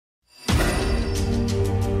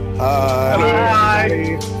Hi.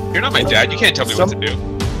 You're not my dad. You can't tell me what to do.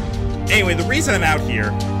 Anyway, the reason I'm out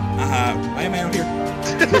here, why am I out here?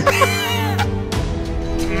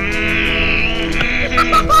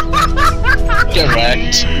 Get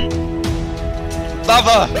wrecked.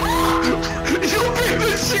 Lava! You made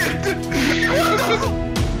this shit!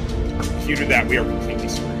 If you do that, we are completely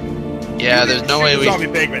screwed. Yeah, there's no way we... Zombie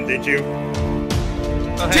pigman, did you?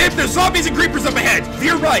 Oh, hey. Tip, there's zombies and creepers up ahead! To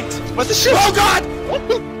your right! What the shit? Oh god!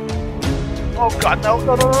 Oh god, no,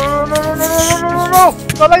 no, no, no, no, no, no, no, no, no, no, no,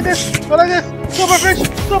 not like this, not like this, Silverfish,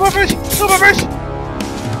 Silverfish, Silverfish!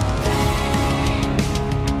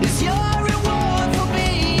 It's your reward for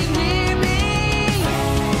being near me.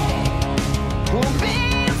 Won't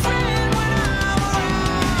be a friend when I'm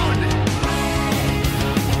around.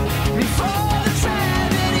 Before the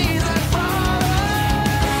tragedies that follow,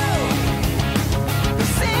 the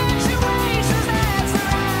situations that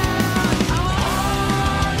surround. I'm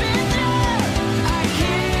on in jail. I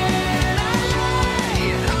cannot lie.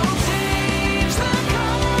 I'll change the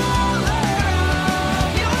color of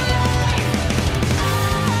your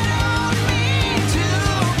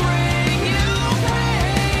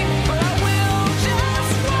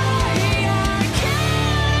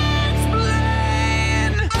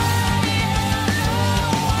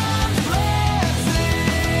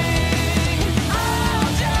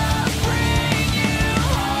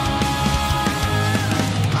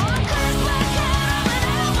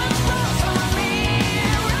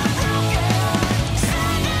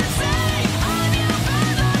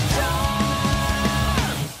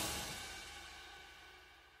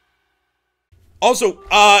Also,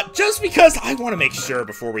 just because I want to make sure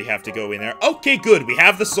before we have to go in there. Okay, good, we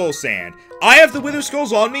have the soul sand. I have the wither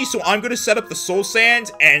skulls on me, so I'm going to set up the soul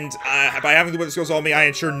sand, and by having the wither skulls on me, I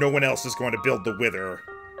ensure no one else is going to build the wither.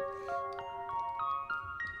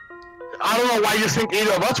 I don't know why you think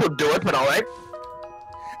either of us would do it, but alright.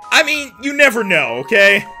 I mean, you never know,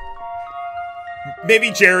 okay? Maybe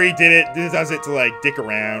Jerry does it to, like, dick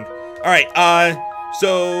around. Alright,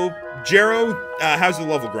 so, Jero, how's the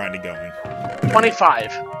level grinding going?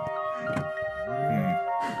 25.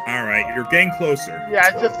 Alright, you're getting closer. Yeah,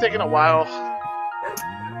 it's just taking a while.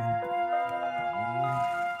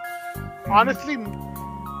 Honestly,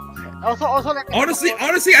 also like... Honestly,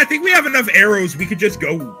 I think we have enough arrows, we could just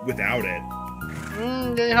go without it.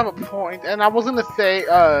 Yeah, you have a point. And I was gonna say,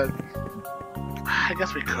 I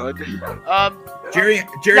guess we could. Jerry,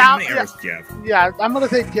 yeah, how many arrows do you have? Yeah, I'm gonna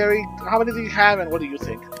say, Jerry, how many do you have and what do you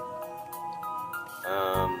think?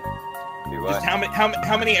 Just how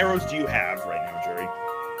many arrows do you have right now, Jerry?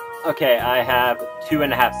 Okay, I have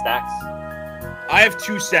 2.5 stacks. I have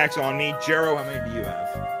 2 stacks on me. Jero, how many do you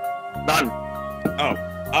have? None. Oh,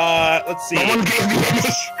 let's see. No one gave me any.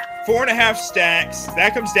 4.5 stacks.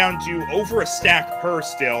 That comes down to over a stack per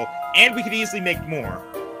still, and we could easily make more.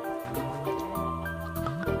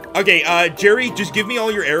 Okay, Jerry, just give me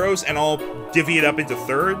all your arrows, and I'll divvy it up into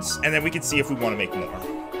thirds, and then we can see if we want to make more.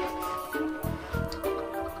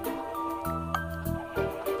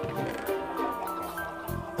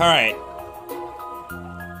 Alright.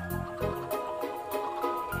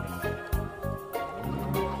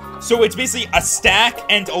 So it's basically a stack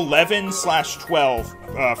and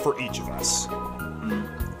 11/12 for each of us.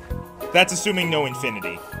 That's assuming no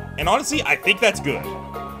infinity. And honestly, I think that's good.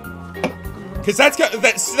 Because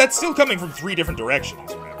that's still coming from 3 different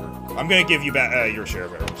directions, remember. I'm gonna give you back your share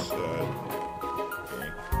of arrows.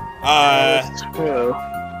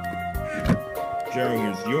 Jero,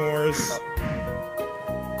 here's yours.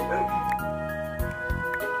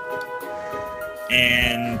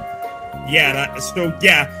 And yeah,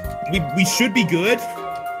 we should be good.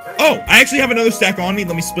 Oh, I actually have another stack on me.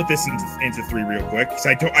 Let me split this into 3 real quick, because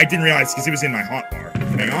I didn't realize because it was in my hotbar.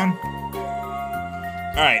 Hang on.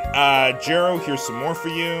 All right, Jero, here's some more for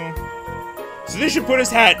you. So this should put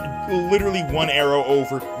us at literally 1 arrow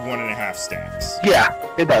over 1.5 stacks. Yeah,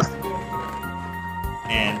 it does.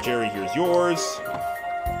 And Jerry, here's yours.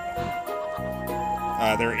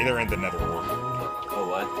 They're in the nether ward. Oh,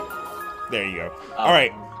 what? There you go. Oh. All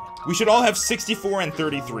right, we should all have 64 and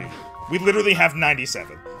 33. We literally have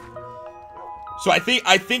 97. So I think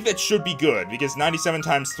that should be good, because 97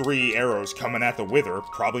 times 3 arrows coming at the wither,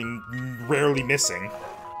 probably rarely missing.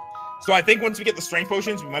 So I think once we get the strength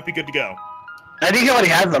potions, we might be good to go. I think he already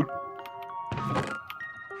has them.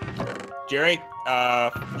 Jerry,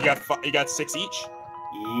 you got 6 each?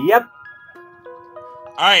 Yep.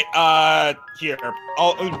 Alright, here.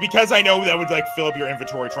 Because I know that would, like, fill up your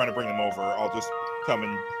inventory trying to bring them over, I'll just come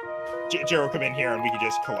and... Jero, come in here and we can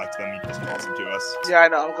just collect them. You can just toss them to us. Yeah, I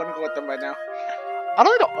know. I'm gonna go with them right now. I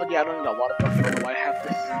don't need a water bottle. I don't know why I have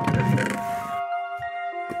this.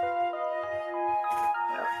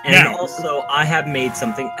 And Now- also, I have made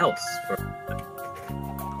something else. All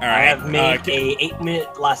I right. have made a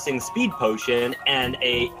 8-minute lasting speed potion and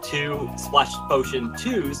a 2 splash potion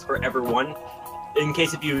 2s for everyone, in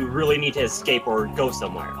case if you really need to escape or go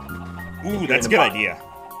somewhere. Ooh, that's a good idea.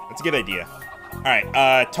 That's a good idea. All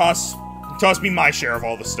right. Toss me my share of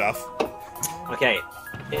all the stuff. Okay,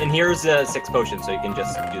 and here's 6 potions, so you can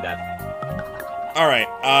just do that. All right.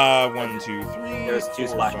 1, 2, 3. There's 2 4,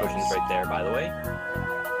 splash 5, potions right there, by the way.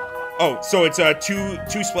 Oh, so it's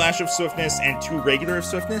two splash of swiftness and 2 regular of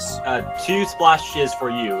swiftness. 2 splashes for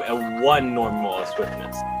you and 1 normal of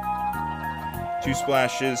swiftness. 2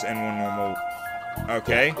 splashes and 1 normal.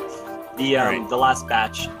 Okay. Alright. The last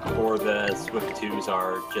batch for the swift 2s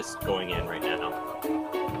are just going in right now.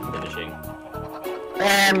 Finishing.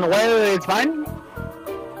 And where is mine?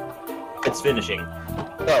 It's finishing.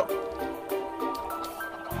 Oh.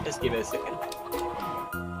 Just give it a second.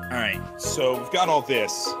 All right. So we've got all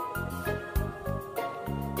this.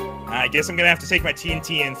 I guess I'm gonna have to take my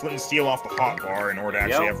TNT and flint and steel off the hotbar in order to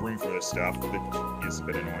actually have room for this stuff, which is a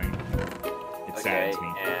bit annoying. It Okay, saddens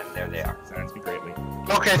me. and there they are. It saddens me greatly.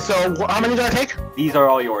 Okay, so how many do I take? These are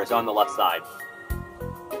all yours on the left side.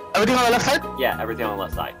 Everything on the left side? Yeah, everything on the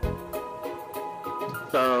left side.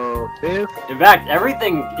 So this. In fact,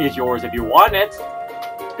 everything is yours if you want it.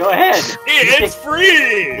 Go ahead. It's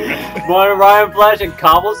free. Want Ryan Flash and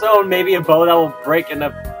Cobblestone? Maybe a bow that will break in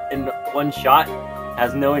one shot?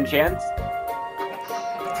 Has no enchants?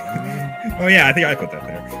 Oh yeah, I think I put that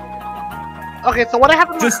there. Okay, so what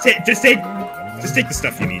happened? Just take the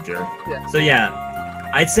stuff you need, Jared. So yeah,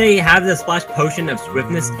 I'd say have the splash potion of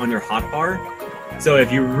swiftness on your hotbar. So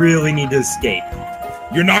if you really need to escape.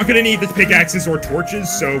 You're not gonna need the pickaxes or torches,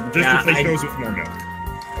 so just replace those with more milk.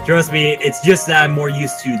 Trust me, it's just that I'm more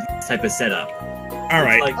used to this type of setup. All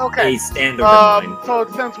right. It's like Okay. a standard of mine. So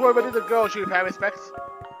since we're ready to go, should we pay respects?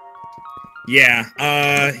 Yeah.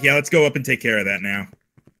 Yeah. Let's go up and take care of that now.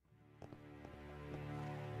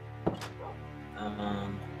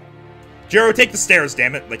 Jero, take the stairs,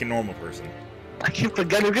 damn it, like a normal person. I keep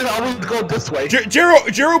forgetting. We can always go this way.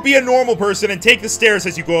 Jero, be a normal person and take the stairs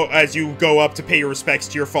as you go up to pay your respects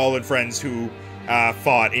to your fallen friends who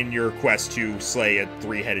fought in your quest to slay a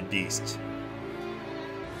 3-headed beast.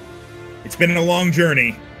 It's been a long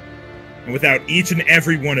journey, and without each and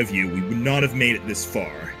every one of you, we would not have made it this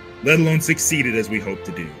far, let alone succeeded as we hoped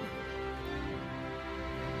to do.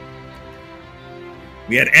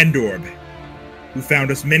 We had Endorb, who found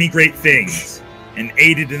us many great things and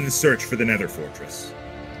aided in the search for the Nether Fortress.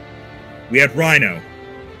 We had Rhino,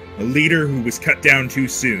 a leader who was cut down too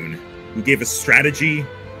soon, who gave us strategy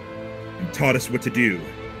and taught us what to do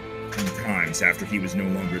in times after he was no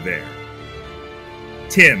longer there.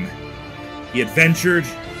 Tim, he adventured,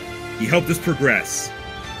 he helped us progress,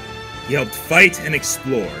 he helped fight and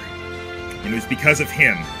explore, and it was because of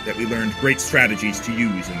him that we learned great strategies to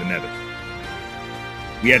use in the Nether.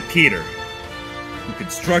 We had Peter, who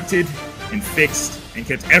constructed and fixed and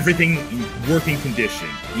kept everything in working condition,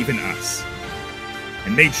 even us,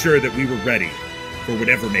 and made sure that we were ready for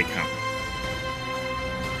whatever may come.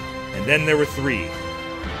 And then there were 3.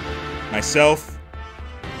 Myself,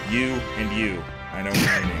 you, and you. I know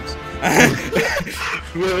my names.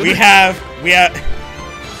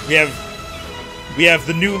 we have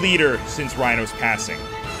the new leader since Rhino's passing.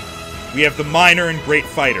 We have the miner and great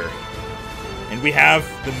fighter. And we have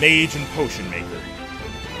the mage and potion maker.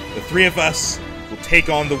 The 3 of us will take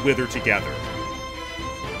on the Wither together.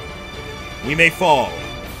 We may fall,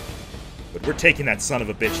 but we're taking that son of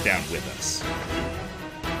a bitch down with us.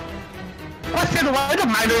 Question, why the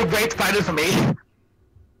minor great fighter for me?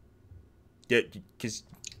 Yeah, because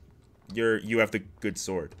you have the good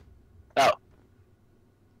sword. Oh.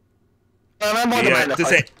 I'm more the minor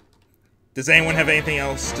fighter. Does anyone have anything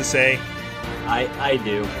else to say? I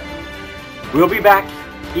do. We'll be back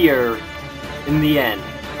here in the end,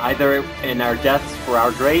 either in our deaths for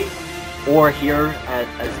our grave, or here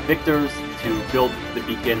as victors to build the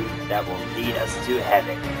beacon that will lead us to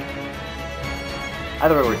heaven.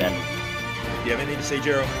 Either way, we're dead. Do you have anything to say,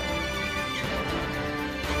 Jero?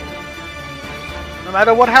 No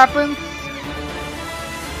matter what happens,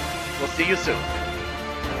 we'll see you soon.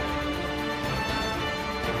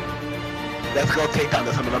 Let's go take down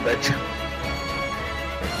the son of a bitch.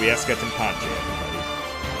 Requiescat in pace, everybody.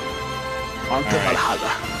 On to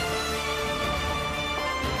Valhalla.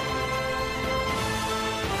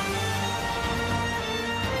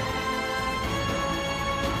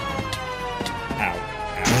 Ow.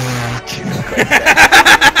 Jesus Christ.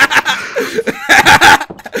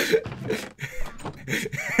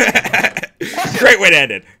 Great way to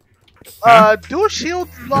end it. Do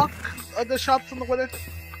shields block the shots on the Wither?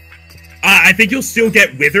 I think you'll still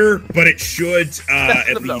get Wither, but it should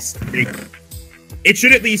at least. It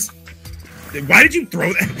should at least. Why did you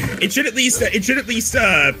throw that? It should at least.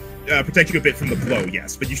 Protect you a bit from the blow.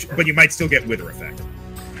 Yes, but you might still get Wither effect.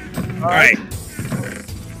 All right.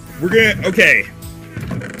 We're gonna. Okay.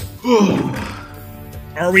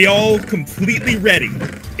 Are we all completely ready?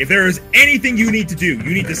 If there is anything you need to do,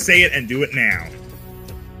 you need to say it and do it now.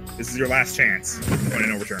 This is your last chance. Point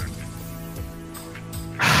and overturn.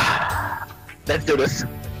 Let's do this.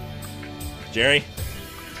 Jerry?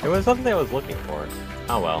 It was something I was looking for.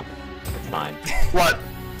 Oh well. It's fine. What?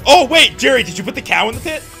 Oh, wait! Jerry, did you put the cow in the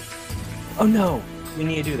pit? Oh no! We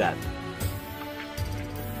need to do that.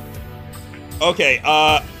 Okay,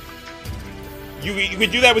 You can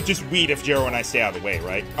do that with just weed if Jero and I stay out of the way,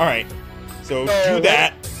 right? Alright. So, do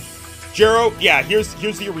that. Jero, yeah, here's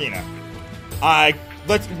the arena.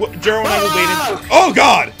 Jero and I will wait in. Oh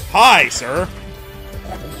god! Hi, sir!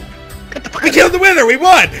 We killed the Wither! We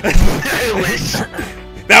won!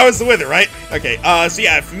 That was the Wither, right? Okay, so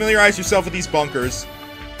yeah, familiarize yourself with these bunkers.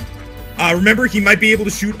 Remember, he might be able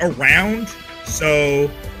to shoot around, so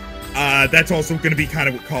that's also going to be kind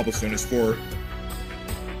of what Cobblestone is for.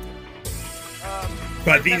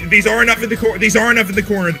 But these are enough in the corner. These are enough in the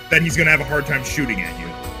corner that he's going to have a hard time shooting at you.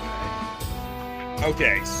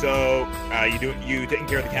 Okay, so you taking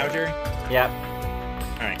care of the cow, Jerry? Yep.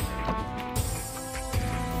 All right.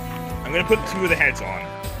 I'm going to put 2 of the heads on.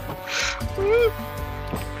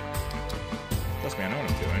 Trust me, I know what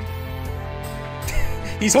I'm doing.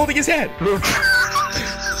 He's holding his head.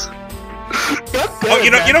 Oh, you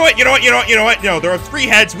know what? No, there are 3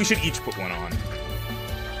 heads. We should each put one on.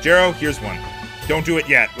 Jero, here's one. Don't do it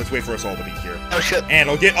yet. Let's wait for us all to be here. Oh shit! And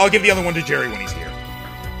I'll give the other one to Jerry when he's here.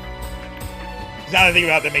 Now that I think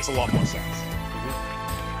about it, that makes a lot more sense.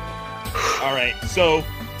 All right. So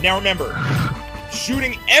now remember,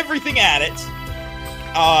 shooting everything at it.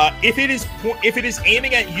 If it is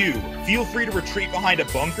aiming at you, feel free to retreat behind a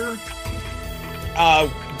bunker.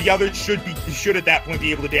 The other should at that point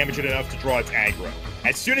be able to damage it enough to draw its aggro.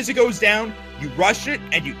 As soon as it goes down, you rush it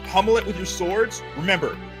and you pummel it with your swords.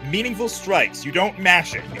 Remember, meaningful strikes. You don't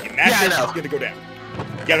mash it. If you mash it, it's gonna go down.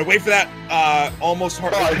 You gotta wait for that almost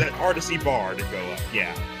hard to see bar to go up.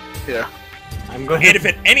 Yeah. Yeah. I'm going. And if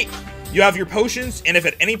at any you have your potions, and if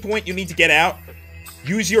at any point you need to get out,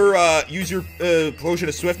 use your potion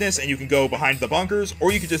of swiftness, and you can go behind the bunkers,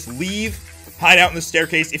 or you can just leave, hide out in the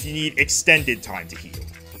staircase if you need extended time to heal.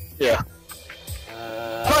 Yeah.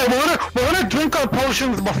 Alright, we're gonna drink our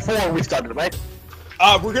potions before we started, right?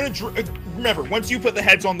 We're gonna remember, once you put the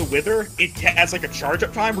heads on the Wither, it has like a charge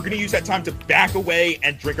up time. We're gonna use that time to back away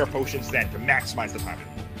and drink our potions then to maximize the time.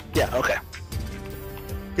 Yeah. Okay.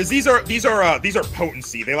 Because these are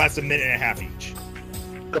potency. They last 1.5 minutes each.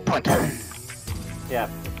 Good point. Yeah.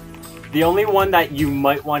 The only one that you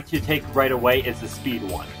might want to take right away is the speed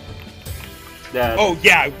one. Oh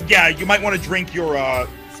yeah. You might want to drink your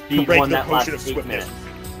speed one that lasts 8 minutes.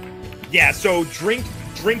 Yeah. So drink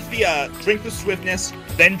the swiftness,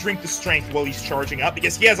 then drink the strength while he's charging up,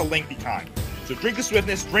 because he has a lengthy time. So drink the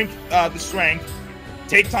swiftness, drink the strength,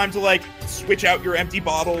 take time to like switch out your empty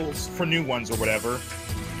bottles for new ones or whatever,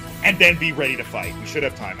 and then be ready to fight. We should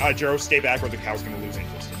have time. Jero, stay back or the cow's gonna lose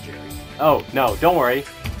interest in Jerry. Oh no, don't worry.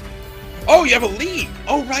 Oh, you have a lead.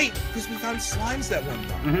 Oh right, because we found slimes that one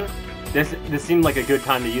time. This seemed like a good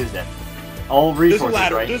time to use it. All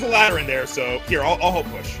resources, right? There's a ladder in there, so here I'll help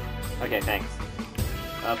push. Okay, thanks.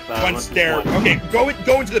 Up, Once there. Okay, go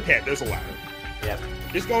into the pit. There's a ladder. Yep.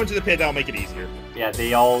 Just go into the pit. That'll make it easier. Yeah,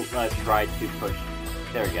 they all tried to push.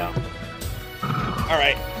 There we go. All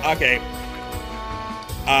right. Okay.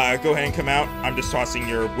 Go ahead and come out. I'm just tossing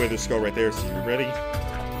your wither skull right there, so you're ready.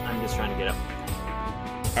 I'm just trying to get up.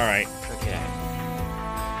 All right. Okay.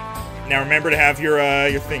 Now remember to have your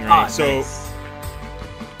thing right. So. Nice.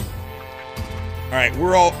 All right,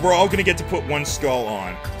 we're all gonna get to put one skull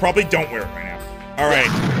on. Probably don't wear it right now. All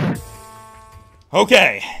right.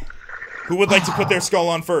 Okay. Who would like to put their skull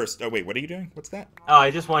on first? Oh wait, what are you doing? What's that? Oh,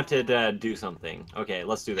 I just wanted to do something. Okay,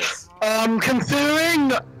 let's do this. Considering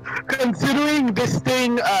this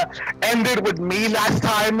thing ended with me last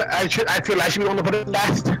time, I feel I should be able to put it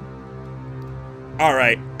last. All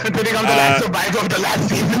right. Considering I'm the last survivor of the last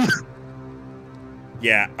season.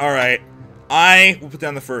 Yeah. All right. I will put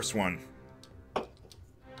down the first one.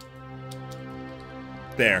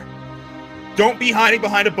 There. Don't be hiding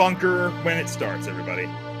behind a bunker when it starts, everybody.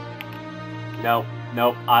 No,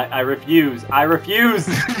 I refuse. I refuse.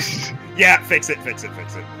 Yeah, fix it.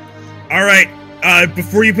 All right.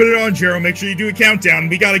 Before you put it on, Jero, make sure you do a countdown.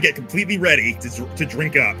 We gotta get completely ready to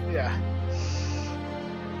drink up. Yeah.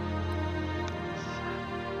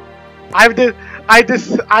 I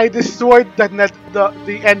destroyed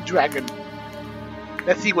the end dragon.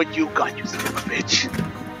 Let's see what you got, you son of a bitch.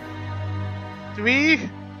 3,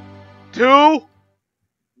 2,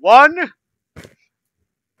 1.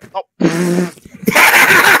 Oh.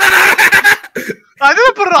 I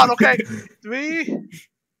didn't put it on, okay? 3,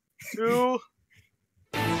 2,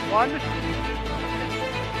 1.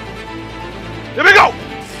 Here we go!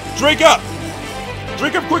 Drink up!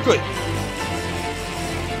 Drink up quickly!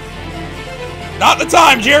 Not the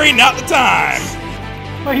time, Jerry, not the time!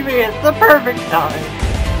 What do you mean? It's the perfect time.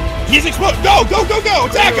 He's exploding! Go, go, go, go!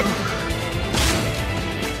 Attack him!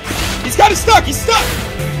 He's got it stuck! He's stuck!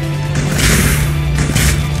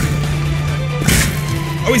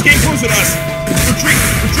 Oh, he's getting close to us! Retreat!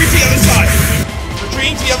 Retreat to the other side!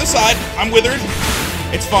 Retreating to the other side. I'm withered.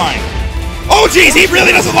 It's fine. Oh, jeez, he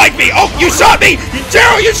really doesn't like me! Oh, you shot me!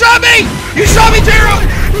 Taro, you shot me! You shot me, Taro!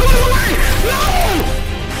 No!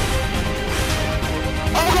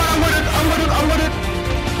 Oh god, I'm with it!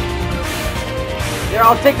 Here,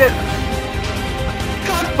 I'll take this.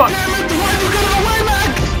 God fuck. Damn it, why'd you get away,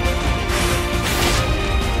 Max?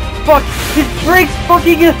 Fuck! He drinks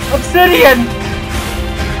fucking obsidian!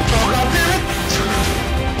 Oh god damn it!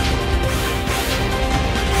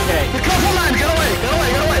 Okay. Be careful, man! Get away!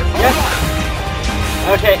 Oh Yes. god!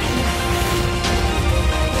 Okay.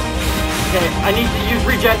 Okay, I need to use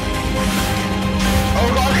regen. Oh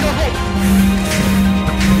god, careful!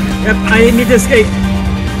 Yep, I need to escape.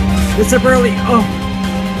 It's up early. Oh.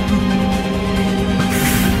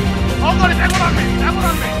 Oh god, that one on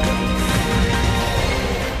me!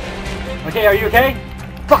 Okay, are you okay?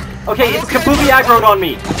 Fuck! Okay, it's completely aggroed on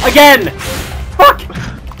me. Again! Fuck!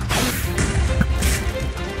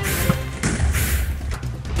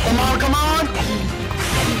 Come on!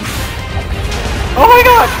 Oh my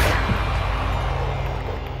god!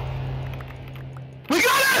 We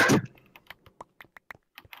got it!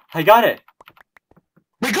 I got it!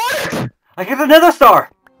 We got it! I get another star!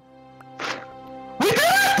 We did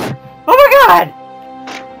it! Oh my god!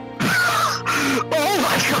 Oh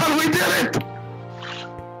my god, we did it!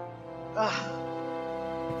 Oh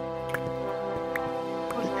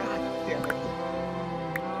god damn it.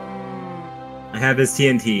 I have his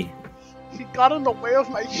TNT. He got in the way of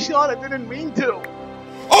my shot, I didn't mean to.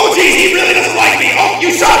 Oh, jeez, he really doesn't like me! Oh,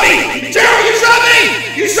 you shot me! Taro, you shot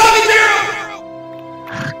me! You shot me, Taro!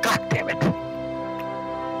 God damn it.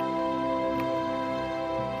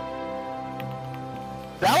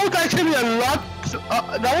 That was actually a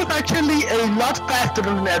lot faster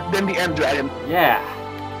than the end dragon. Yeah.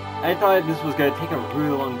 I thought this was gonna take a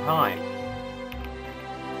really long time.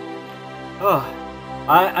 Ugh.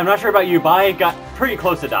 I'm not sure about you, but I got pretty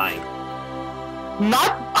close to dying.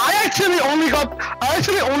 I actually only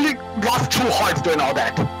lost 2 hearts doing all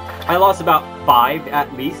that. I lost about 5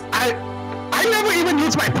 at least. I never even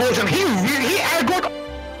used my potion. He aggroed.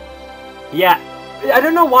 Yeah. I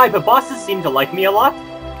don't know why, but bosses seem to like me a lot.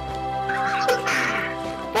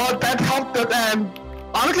 Well, that helped, and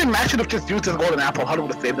honestly, Max should have just used his golden apple. How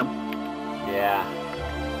would have saved him? Yeah.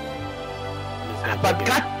 But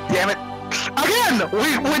god damn it! Again,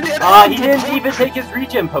 we did. He didn't even take his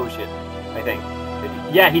regen potion. I think.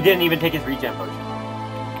 Yeah, he didn't even take his regen potion.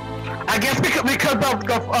 I guess because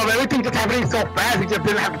of everything just happening so fast, he just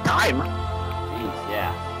didn't have the time. Jeez,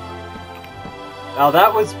 yeah. Now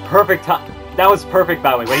that was perfect. That was perfect,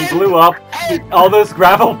 by the way. When he blew up, all those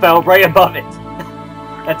gravel fell right above it.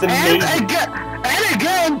 That's amazing. And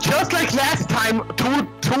again, just like last time,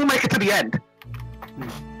 to make it to the end.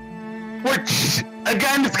 Which,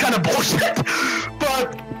 again, is kind of bullshit.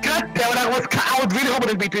 But, god damn it, I was really hoping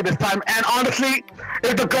it'd be 3 this time. And honestly,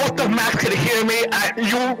 if the ghost of Max could hear me,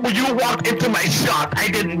 you walked into my shot. I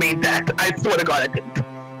didn't mean that. I swear to god I didn't.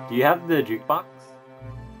 Do you have the jukebox?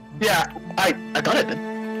 Yeah, I got it.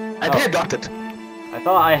 I got it. I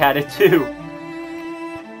thought I had it too.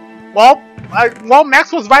 Well,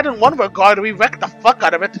 Max was right in one regard. We wrecked the fuck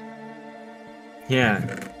out of it. Yeah.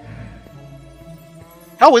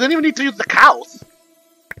 Hell, we didn't even need to use the cows.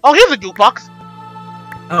 Oh, here's a jukebox.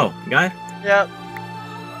 Oh, guy? Yeah.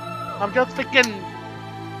 I'm just freaking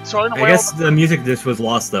throwing away. I guess the music disc was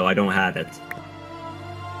lost though. I don't have it.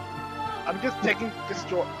 I'm just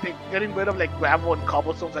getting rid of like gravel and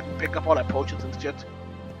cobblestones. I can pick up all our potions and shit.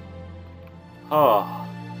 Oh.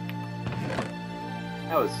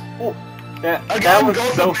 That was... Oh. That was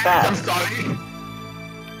so fast. I'm sorry.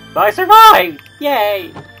 But I survived!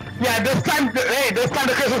 Yay! Yeah, this time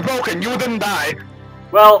the curse was broken. You didn't die.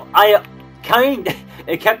 Well,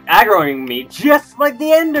 it kept aggroing me, just like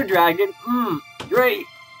the Ender Dragon. Great.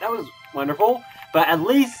 That was wonderful. But at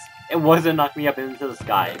least it wasn't knocked me up into the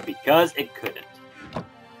sky, because it couldn't.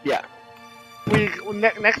 Yeah.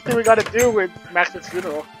 next thing we gotta do is Max's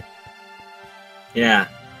funeral. Yeah.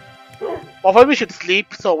 Well, first we should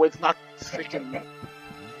sleep so it's not freaking.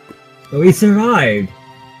 But we survived.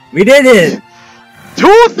 We did it!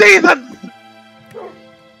 2 seasons!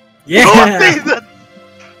 Yeah! 2 seasons!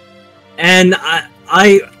 And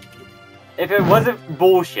I... If it wasn't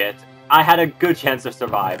bullshit, I had a good chance to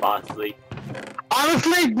survive, honestly.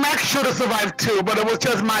 Honestly, Max should have survived too, but it was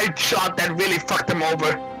just my shot that really fucked him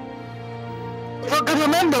over. Because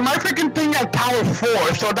remember, my freaking thing had power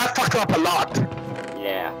 4, so that fucked up a lot.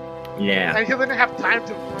 Yeah. Yeah. And he didn't have time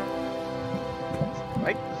to.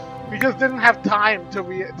 Like, we just didn't have time to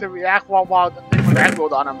react while the attack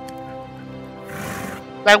rolled on him.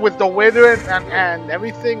 Like with the wither and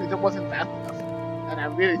everything, it wasn't fast enough. And I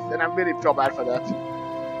really feel bad for that.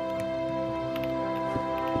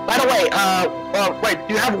 By the way, wait,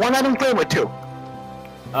 you have 1 item claim or 2?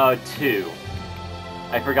 2.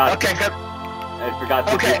 I forgot. Okay, good. I forgot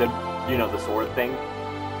to do the, the sword thing.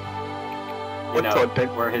 What sword thing?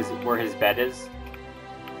 Where his bed is.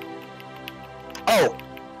 Oh,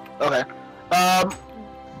 okay.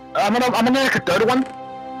 I'm gonna make a 3rd one.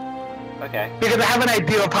 Okay. Because I have an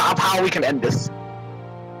idea of how we can end this.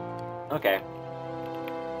 Okay.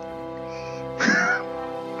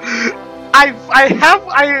 I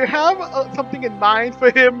have something in mind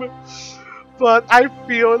for him, but I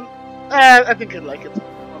feel, I think he'd like it.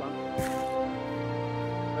 Hold on.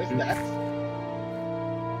 Where's that?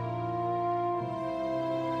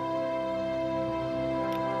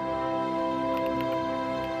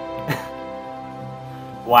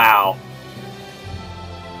 Wow.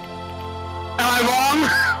 Am I wrong?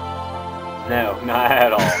 No, not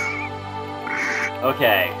at all.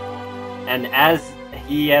 Okay. And as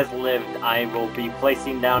he has lived, I will be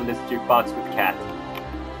placing down this jukebox with Cat.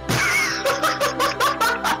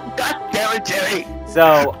 God damn it, Jerry.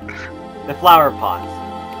 So, the flower pots.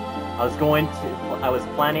 I was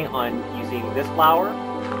planning on using this flower.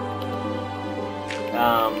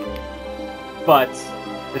 But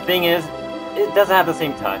the thing is, it doesn't have the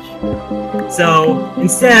same touch. So,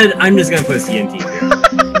 instead, I'm just gonna put TNT here.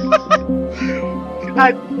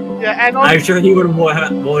 I'm sure he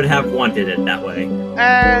would have wanted it that way.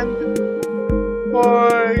 And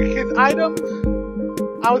for his item,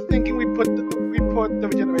 I was thinking we put the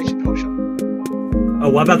regeneration potion. Oh,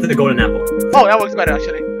 what about the golden apple? Oh, that works better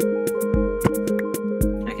actually.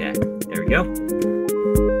 Okay, there we go.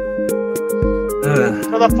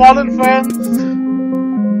 For the fallen friends,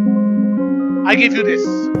 I give you this.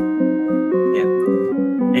 Yeah.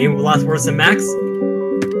 Any last words to Max?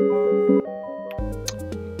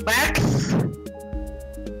 Max,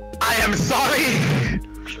 I am sorry.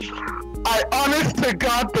 I honest to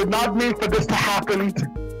God did not mean for this to happen.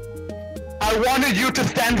 I wanted you to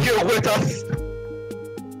stand here with us.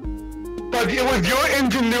 But it was your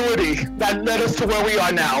ingenuity that led us to where we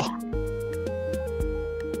are now.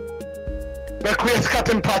 Requiescat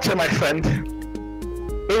pace, my friend.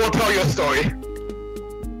 We will tell your story.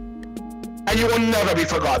 And you will never be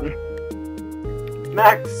forgotten.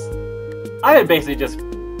 Max, I've been basically just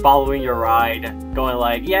following your ride, going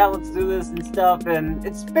like, yeah, let's do this and stuff, and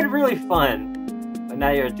it's been really fun. But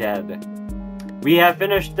now you're dead. We have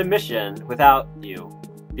finished the mission without you,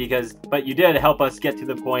 but you did help us get to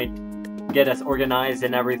the point, get us organized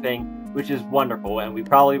and everything, which is wonderful, and we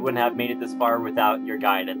probably wouldn't have made it this far without your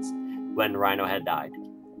guidance when Rhino had died.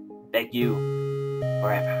 Thank you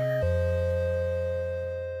forever.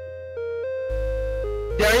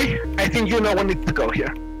 Jerry, I think you know when needs to go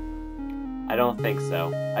here. I don't think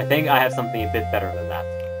so. I think I have something a bit better than that.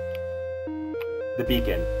 The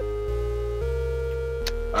beacon.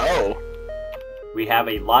 Oh. We have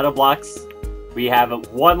a lot of blocks. We have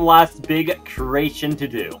one last big creation to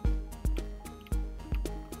do.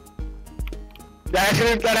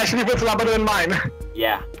 That actually puts a lot better than mine.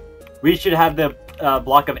 Yeah. We should have the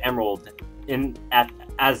block of emerald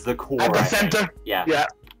as the core. At the center? Yeah. Yeah.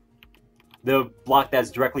 The block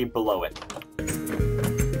that's directly below it.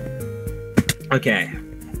 Okay.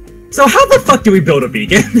 So how the fuck do we build a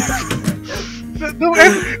beacon?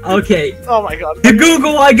 Okay. Oh my god. To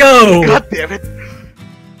Google I go! God damn it.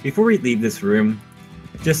 Before we leave this room,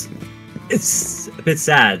 it's a bit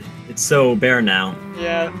sad. It's so bare now.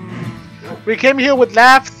 Yeah. We came here with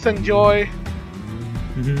laughs and joy.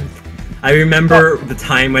 I remember the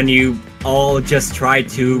time when you all just tried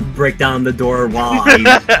to break down the door while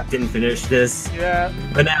I didn't finish this. Yeah.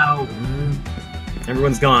 But now,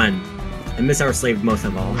 everyone's gone. I miss our slave most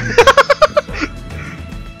of all.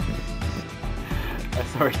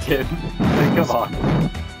 Sorry, kid. Come on.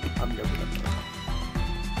 I'm good with it.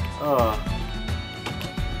 Oh.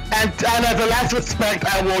 And as a last respect,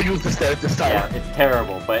 I will use the stairs this time. Yeah, it's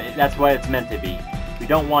terrible, but that's what it's meant to be. We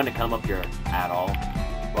don't want to come up here at all.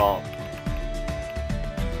 Well,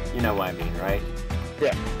 you know what I mean, right?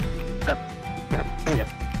 Yeah. Yep.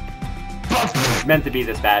 It's meant to be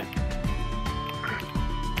this bad.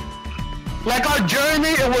 Like our journey,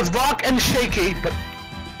 it was rock and shaky, but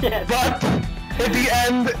Yes. but at the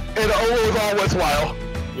end, it was all worthwhile.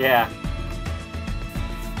 Yeah.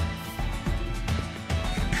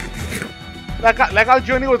 Like our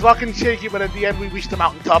journey was rock and shaky, but at the end we reached the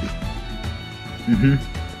mountaintop.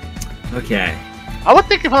 Okay. I was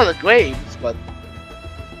thinking about the graves, but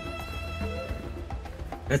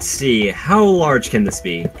Let's see. How large can this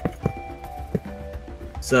be?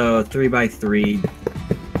 So 3 by 3.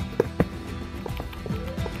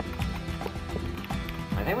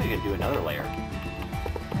 I think we can do another layer.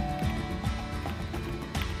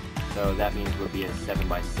 So that means we'll be a 7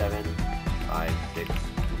 by 7, 5, 6,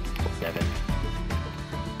 7.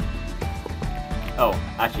 Oh,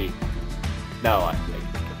 actually, no.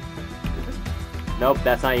 Nope,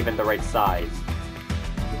 that's not even the right size.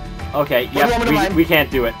 Okay, yep, we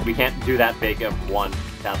can't do it. We can't do that big of one,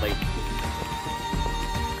 sadly.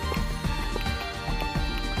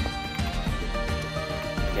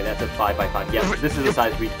 Okay, that's a 5 by 5. Yes, this is the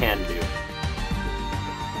size we can do.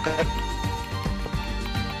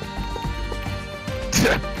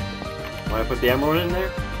 Want to put the emerald in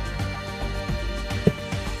there?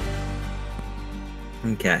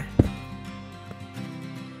 Okay.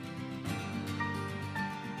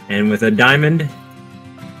 And with a diamond.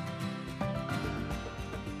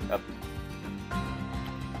 Yep.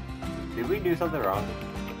 Did we do something wrong?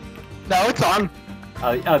 No, it's on.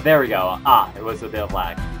 Oh, there we go. Ah, it was a bit of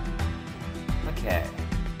lag. Okay.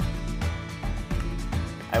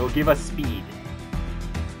 I will give us speed.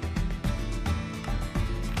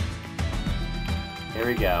 There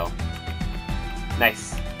we go.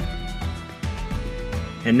 Nice.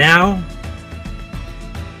 And now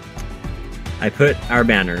I put our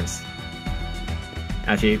banners.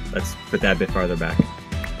 Actually, let's put that a bit farther back.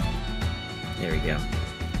 There we go.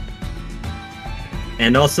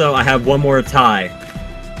 And also, I have one more tie.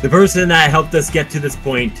 The person that helped us get to this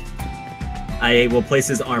point, I will place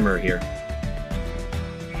his armor here.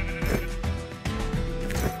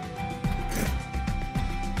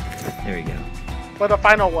 There we go. for the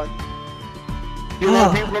final one. You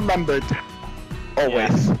will be remembered.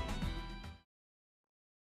 Always.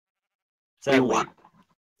 Sadly,